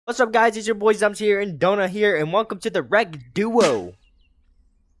What's up, guys? It's your boy Zums here and Donut here, and welcome to the Rec Duo.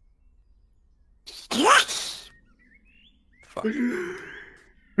 Fuck.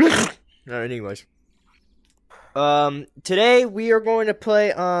 Alright, anyways. Today we are going to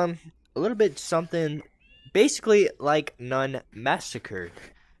play, a little bit something basically like Nun Massacre.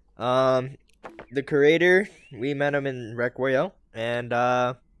 The creator, we met him in Rec Royale,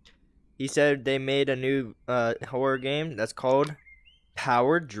 and, he said they made a new, horror game that's called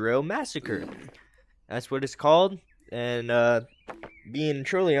Power Drill Massacre. That's what it's called, and, being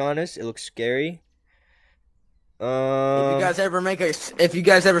truly honest, it looks scary. If you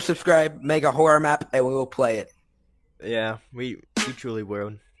guys ever subscribe, make a horror map, and we will play it. Yeah, we truly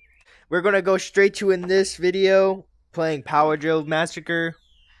will. We're gonna go straight to in this video playing Power Drill Massacre.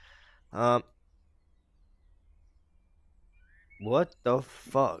 What the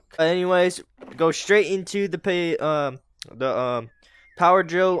fuck? Anyways, go straight into the Power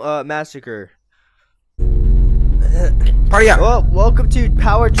Drill Massacre. Party up! Well, welcome to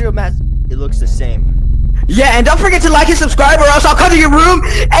Power Drill It looks the same. Yeah, and don't forget to like and subscribe, or else I'll come to your room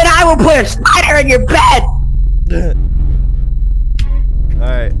and I will put a spider in your bed.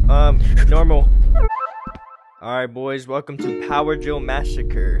 Alright, normal. Alright, boys, welcome to Power Drill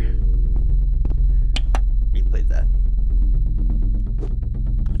Massacre. He played that.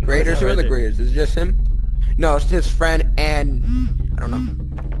 Graders, who are the graders? Is it just him? No, it's his friend and I don't know.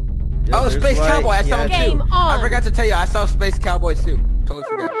 Yeah, oh, Space Cowboy, I saw him Game too. on. I forgot to tell you, I saw Space Cowboy too. Totally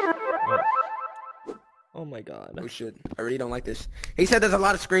forgot. Oh my god. Oh shit, I really don't like this. He said there's a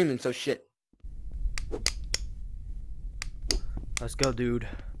lot of screaming, so shit. Let's go, dude.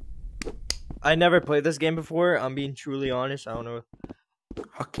 I never played this game before. I'm being truly honest. I don't know.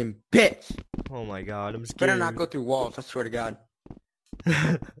 Fucking bitch. Oh my god, I'm scared. Better not go through walls, I swear to God.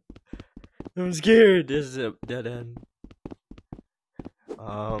 I'm scared. This is a dead end.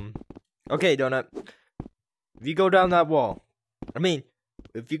 Okay, Donut. If you go down that wall, I mean,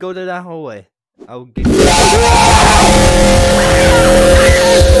 if you go to that hallway, I'll get you. Oh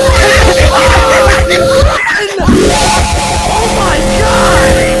my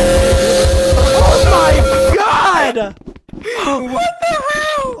god! Oh my god! What the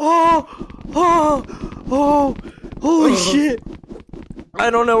hell? Holy shit! I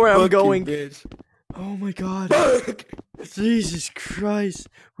don't know where I'm going. Bitch. Oh my god. Jesus Christ.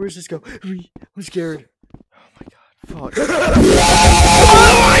 Where's this go? I'm scared. Oh my god. Fuck.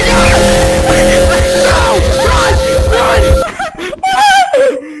 Oh my God! No! Run!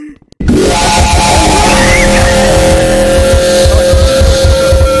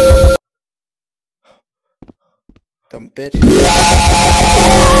 Dumb bitch.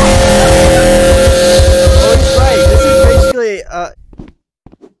 Oh, he's right. This is basically,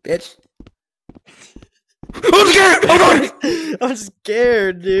 Bitch. I'm scared! Hold on! I'm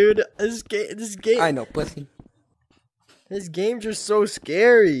scared, dude. This game. I know, pussy. These games are so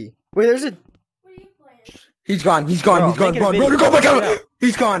scary. Wait, there's a. He's gone. He's gone. Bro, He's gone. make it a Run, video. run, go back Yeah. out.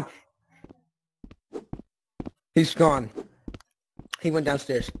 He's gone. He's gone. He went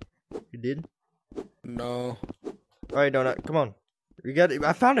downstairs. You did? No. Alright, Donut, come on. We got.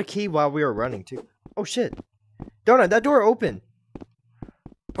 I found a key while we were running too. Oh shit, Donut, that door open.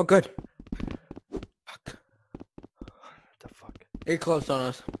 Oh, good. What the fuck? It closed on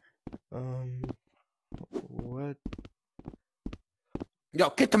us. What? Yo,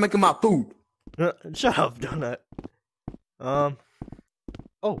 get to making my food. Shut up, Donut. Oh.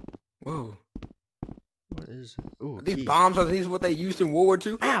 Whoa. What is? Ooh, Are these key. bombs, are these what they used in World War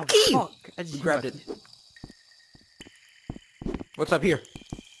II? Ow! Key! Fuck! I just You grabbed it. What's up here?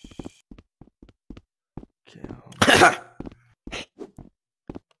 Okay,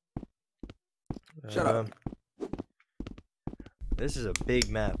 Shut up. This is a big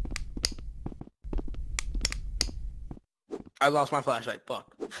map. I lost my flashlight.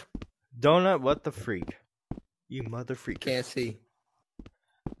 Fuck. Donut, what the freak? You mother freak. Can't see.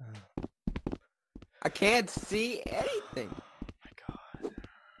 I can't see anything. Oh my god.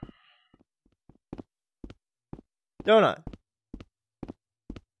 Donut.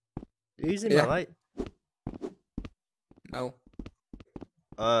 You're using Yeah. my light? No.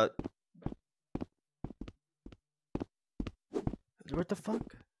 What the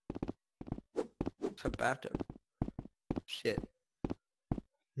fuck? It's a bathtub. Shit.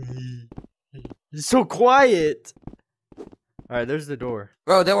 It's so quiet. Alright, there's the door.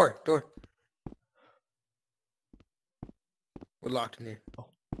 Oh, door. We're locked in here. Oh.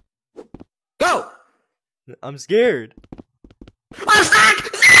 Go! I'm scared. I'm stuck!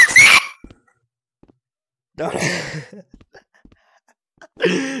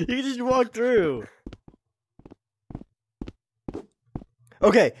 You can just walk through.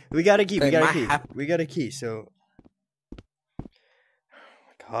 Okay, we got a key. We Okay, got a my key. hap- We got a key. So, oh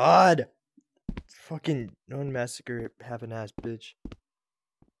my God, fucking known massacre, have an ass bitch.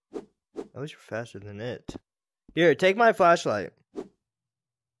 At least you're faster than it. Here, take my flashlight.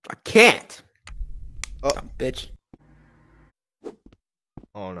 I can't. Oh, Bitch.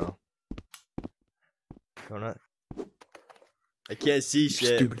 oh no. Donut. I can't see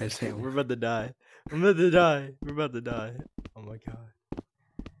shit. Stupid as hell. We're about to die. I'm about to die. We're about to die. Oh my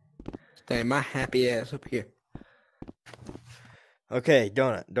God. Stay my happy ass up here. Okay,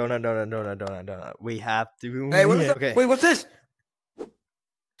 donut. We have to. Hey, what is that? Okay. Wait, what's this?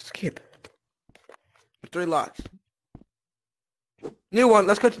 Skip. 3 locks. New one.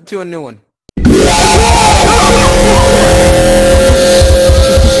 Let's go to a new one.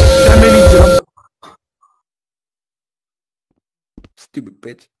 That made me jump. Stupid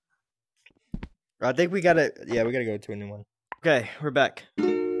bitch. I think we gotta. Yeah, we gotta go to a new one. Okay, we're back.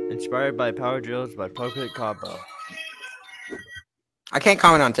 Inspired by power drills by Pocket Combo. I can't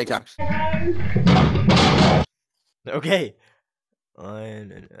comment on TikToks. Okay.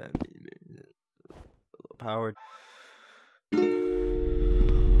 Powered.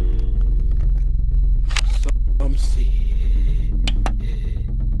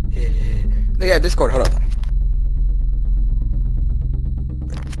 Yeah, Discord, hold up.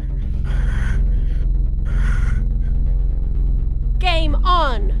 Game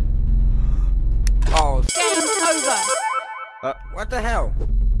on. Oh, Game over. what the hell?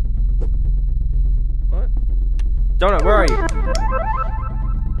 What? Donut, where are you?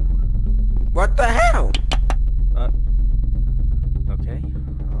 What the hell? Okay.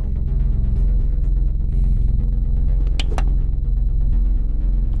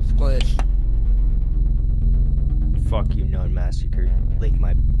 Splish. Fuck you, non massacre. Lick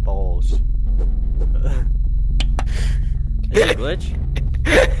my balls. Is it a glitch?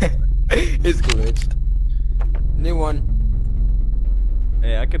 It's glitched. New one.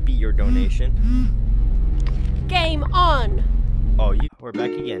 Hey, I could be your donation. Game on. Oh, we're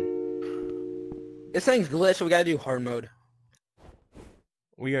back again. This thing's glitched, so we gotta do hard mode.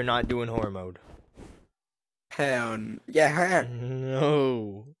 We are not doing horror mode. Hell, yeah,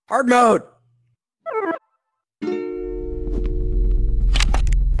 No. hard mode.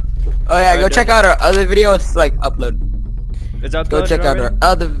 Oh yeah, go check out our other videos. Like upload. It's uploaded Go check out already? our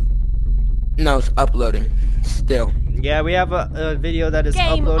other. No, it's uploading. Still. Yeah, we have a video that is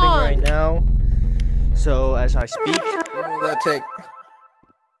Game uploading on. right now. So as I speak, What will that take?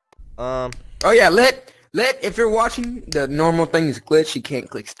 um, Oh yeah, let. If you're watching, the normal thing is glitch. You can't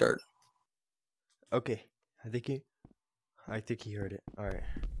click start. okay. I think he heard it. All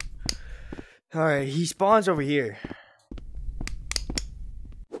right. He spawns over here.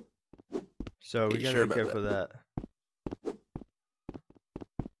 So we You gotta sure be about careful of that.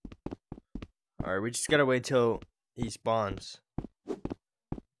 All right, we just gotta wait till he spawns.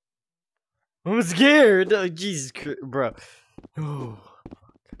 I'm scared. Oh, Jesus Christ, bro. Oh.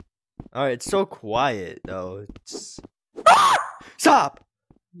 All right, it's so quiet though. Stop,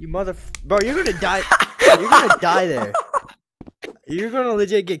 you bro. You're gonna die. You're gonna die there. You're gonna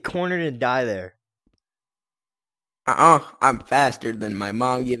legit get cornered and die there. I'm faster than my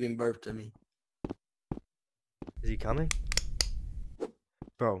mom giving birth to me. Is he coming?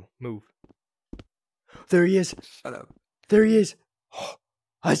 Bro, move. There he is. Shut up. There he is.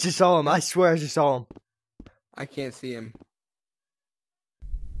 I just saw him. I swear I just saw him. I can't see him.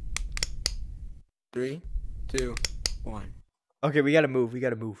 3, 2, 1. Okay, we gotta move. We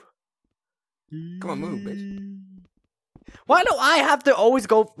gotta move. Come on, move, bitch. Why do I have to always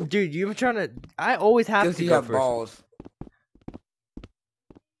go? Dude, you're trying to. I always have Because to you go have first. balls.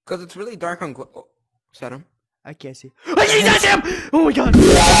 Because it's really dark on. Oh, shut him. I can't see. I can't see him! Oh my god! Oh my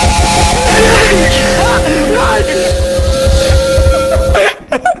god!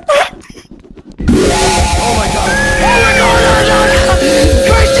 Oh my god!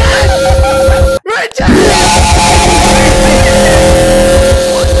 Richard!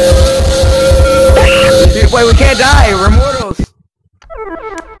 Dude, wait, we can't die. We're mortals.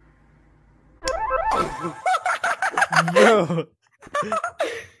 Bro.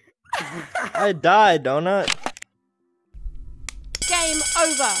 I died, donut. Game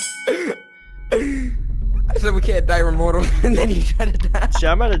over. I said we can't die. We're mortals, and then you try to die. Shit,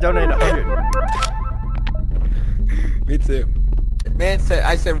 I'm gonna donate 100. Me too. Man said,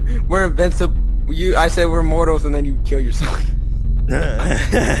 I said we're invincible. I said we're mortals, and then you kill yourself. You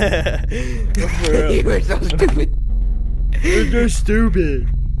were so stupid. You're so stupid.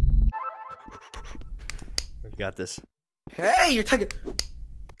 We got this. Hey, you're taking. I'm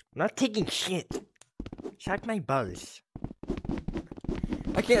not taking shit. Shut my balls.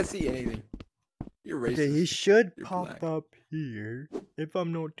 I can't see anything. You're racist. Okay, he should You're pop black. up here, if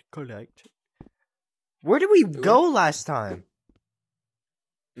I'm not correct. Where did we go last time?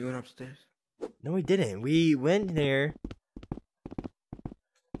 You went upstairs. No, we didn't. We went there.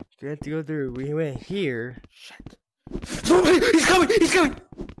 We had to go through. We went here. Shit. He's coming! He's coming!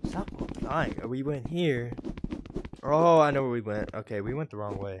 Stop lying. We went here. Oh, I know where we went. Okay, we went the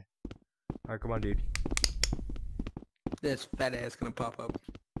wrong way. Alright, come on, dude. This fat ass gonna pop up.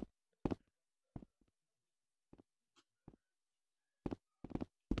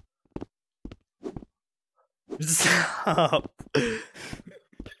 Stop.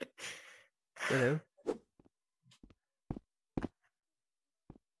 Hello.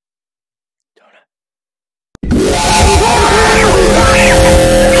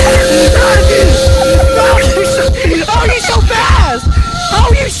 How are you so fast? How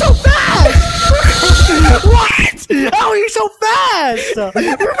are you so fast? What? How are you so fast?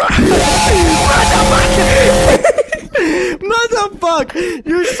 Motherfucker!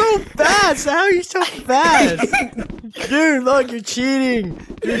 You're so fast! How are you so fast? Dude, look, you're cheating!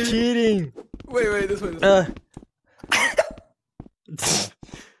 You're cheating! Wait, this way.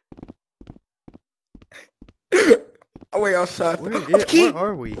 Oh wait, outside. Where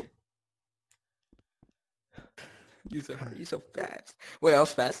are we? You so fast. Wait, I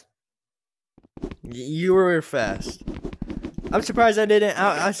was fast. You were fast. I'm surprised I didn't.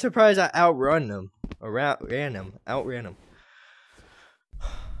 I'm surprised I outrun them. Outran them.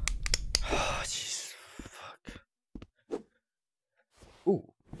 Oh, jeez. Fuck. Ooh,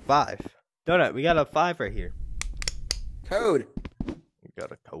 5. Donut, we got a 5 right here. Code. We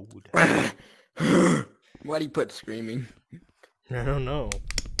got a code. Why do you put screaming? I don't know.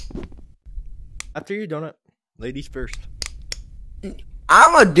 After you, Donut. Ladies first.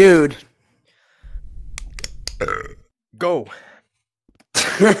 I'm a dude. Go.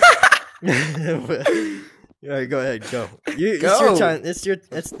 Alright, go ahead, go. It's your time.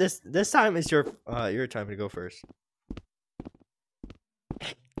 This time is your time to go first.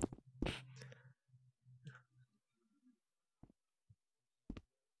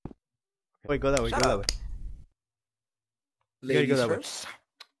 Wait, go that way, Shut go that up. way. Ladies go that way. first.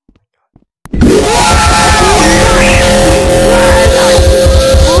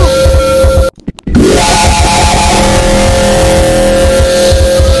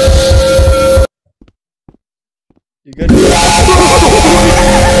 You good?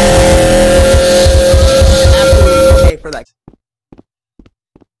 Absolutely okay for that.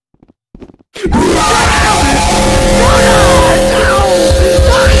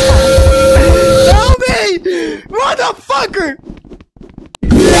 Help me! Motherfucker!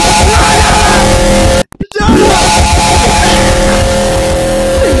 Oh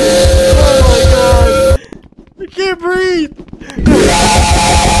my god! I can't breathe!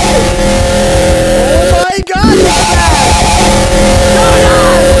 Oh my god!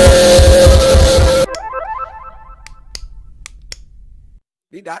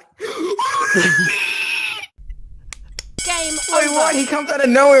 He died. Game Wait, over. what? He comes out of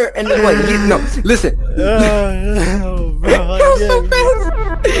nowhere and then wait, no, listen. No, bro. I was so fast.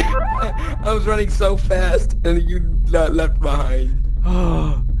 I was running so fast and you got left behind.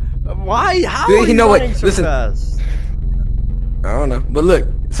 Why? How Dude, are you you know what? running so Listen. fast? I don't know, but look.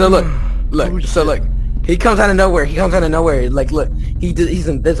 So look, look. He comes out of nowhere. Like, look, he's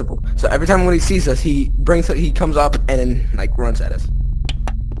invisible. So every time when he sees us, he comes up and then like runs at us.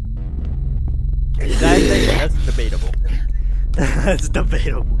 That's debatable. That's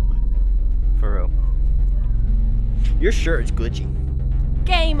debatable. For real. Your shirt is glitchy.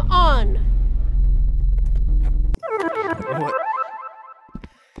 Game on. What?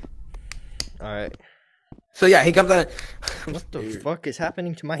 Alright. So yeah, he comes out. What the fuck is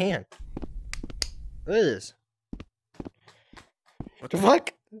happening to my hand? What is this? What The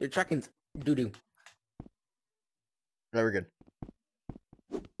fuck? You're tracking doo doo. No, we're good.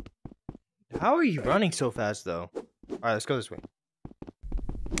 How are you running so fast, though? Alright, let's go this way.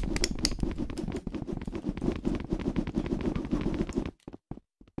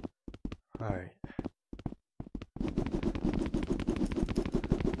 Alright.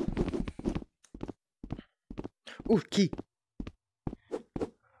 Ooh, key.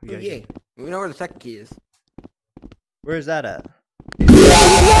 Yeah, we know where the second key is. Where's that at?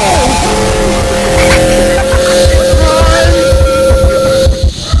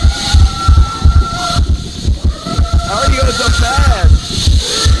 How are you going so fast?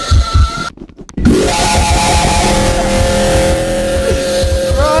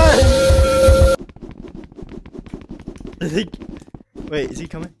 I think. Wait, is he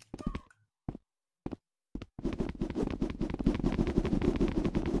coming?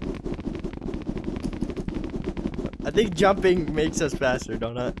 I think jumping makes us faster,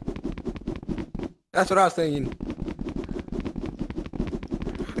 don't it? That's what I was thinking.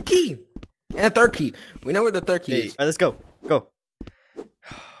 A key! And a third key. We know where the third key is. Alright, let's go. Go.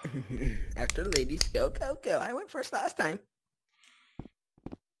 After the ladies, go, go, go. I went first last time.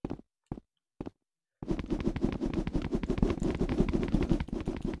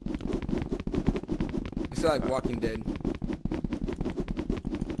 It's like Walking Dead.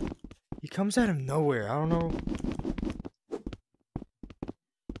 He comes out of nowhere. I don't know.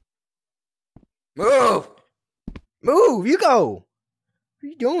 Move! Move! You go! What are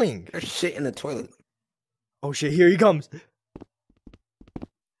you doing? There's shit in the toilet. Oh shit, here he comes.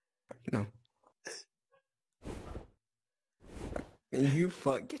 No. And you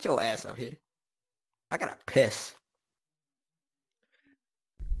fuck, get your ass out here. I gotta piss.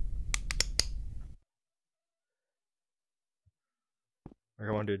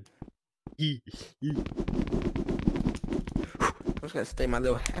 Come on, dude. I'm just gonna stay my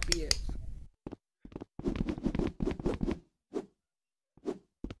little happy ass.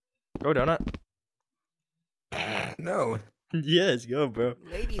 Go, donut. No. Yes, go, bro.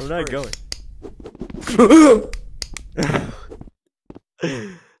 Ladies I'm not first. going.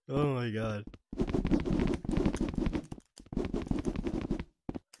 Oh my god.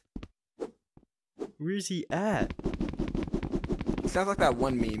 Where is he at? Sounds like that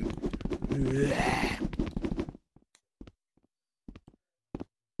one meme.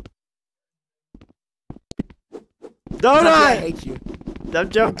 Donut! I hate you. I'm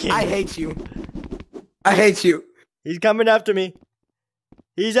joking. I hate you. I hate you. He's coming after me.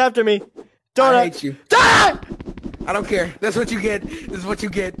 He's after me. Donut! I hate you. Donut! I don't care. That's what you get. This is what you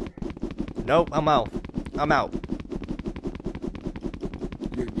get. Nope, I'm out. I'm out.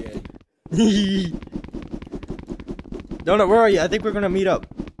 You're gay. Donut, where are you? I think we're gonna meet up.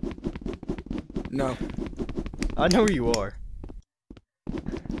 No. I know where you are.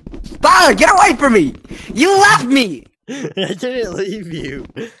 Stop! Get away from me! You left me! I didn't leave you.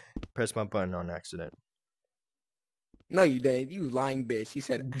 Press my button on accident. No, you didn't. You lying bitch. You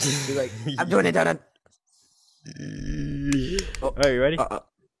said, you're like, I'm doing it, Donut. Oh, Alright, you ready?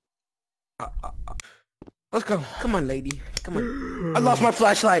 Let's go. Come on, lady. Come on. I lost my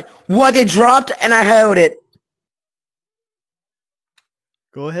flashlight. What? It dropped and I held it.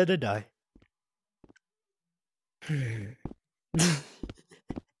 Go ahead and die.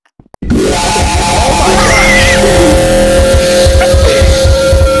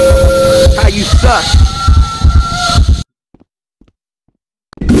 How you suck.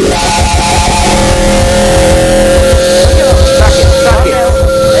 Suck it.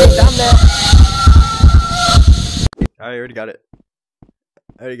 Hey, down there. I already got it.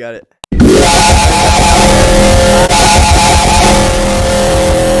 I already got it.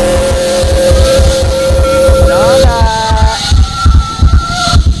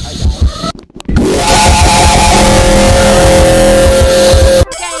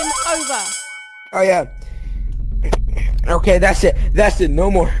 Game over. Oh yeah. Okay, that's it. That's it. No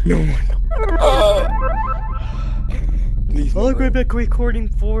more. No more. Please. How long have we been recording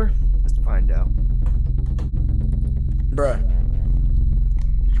for? Let's find out. Bruh.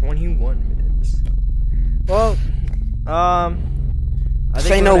 21 minutes. Well, I think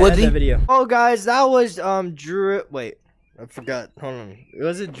Say we're no, gonna end Woodsy. the video. Oh, guys, that was Drill. Wait, I forgot. Hold on.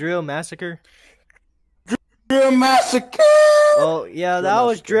 Was it Drill Massacre? Drill Massacre. Oh yeah, that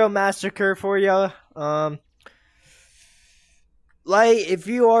was Drill Massacre for you. Like if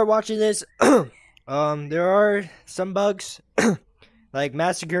you are watching this, there are some bugs, like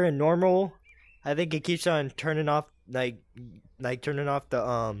Massacre and Normal. I think it keeps on turning off, like turning off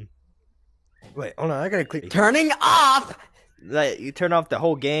the Wait, hold on, I gotta click. Turning off. Like you turn off the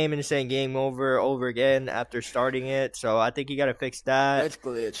whole game and it's saying game over again after starting it. So I think you gotta fix that. That's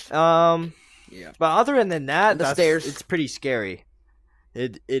glitch. Yeah. But other than that, The stairs. it's pretty scary.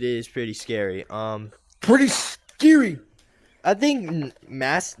 It is pretty scary. Pretty scary. I think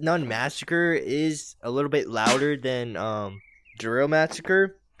Nun Massacre is a little bit louder than Drill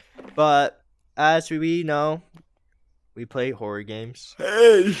Massacre, but as we know, we play horror games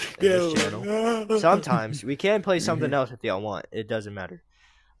in this channel. Sometimes we can play something else if y'all want. It doesn't matter.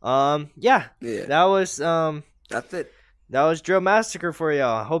 Yeah. That was That's it. That was Drill Massacre for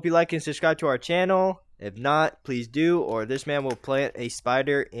y'all. Hope you like and subscribe to our channel. If not, please do, or this man will plant a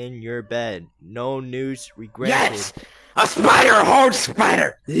spider in your bed. No news regretted. Yes! A spider! A hard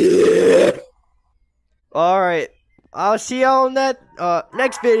spider! Yeah. Alright. I'll see y'all in that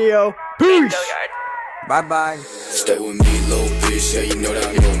next video. Peace! Bye-bye. Stay with me, little bitch, yeah, you know that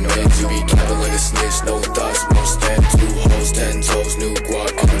I'm your man. To be capping like a snitch, no thoughts, more stand, 2 hoes, 10 toes, new guap.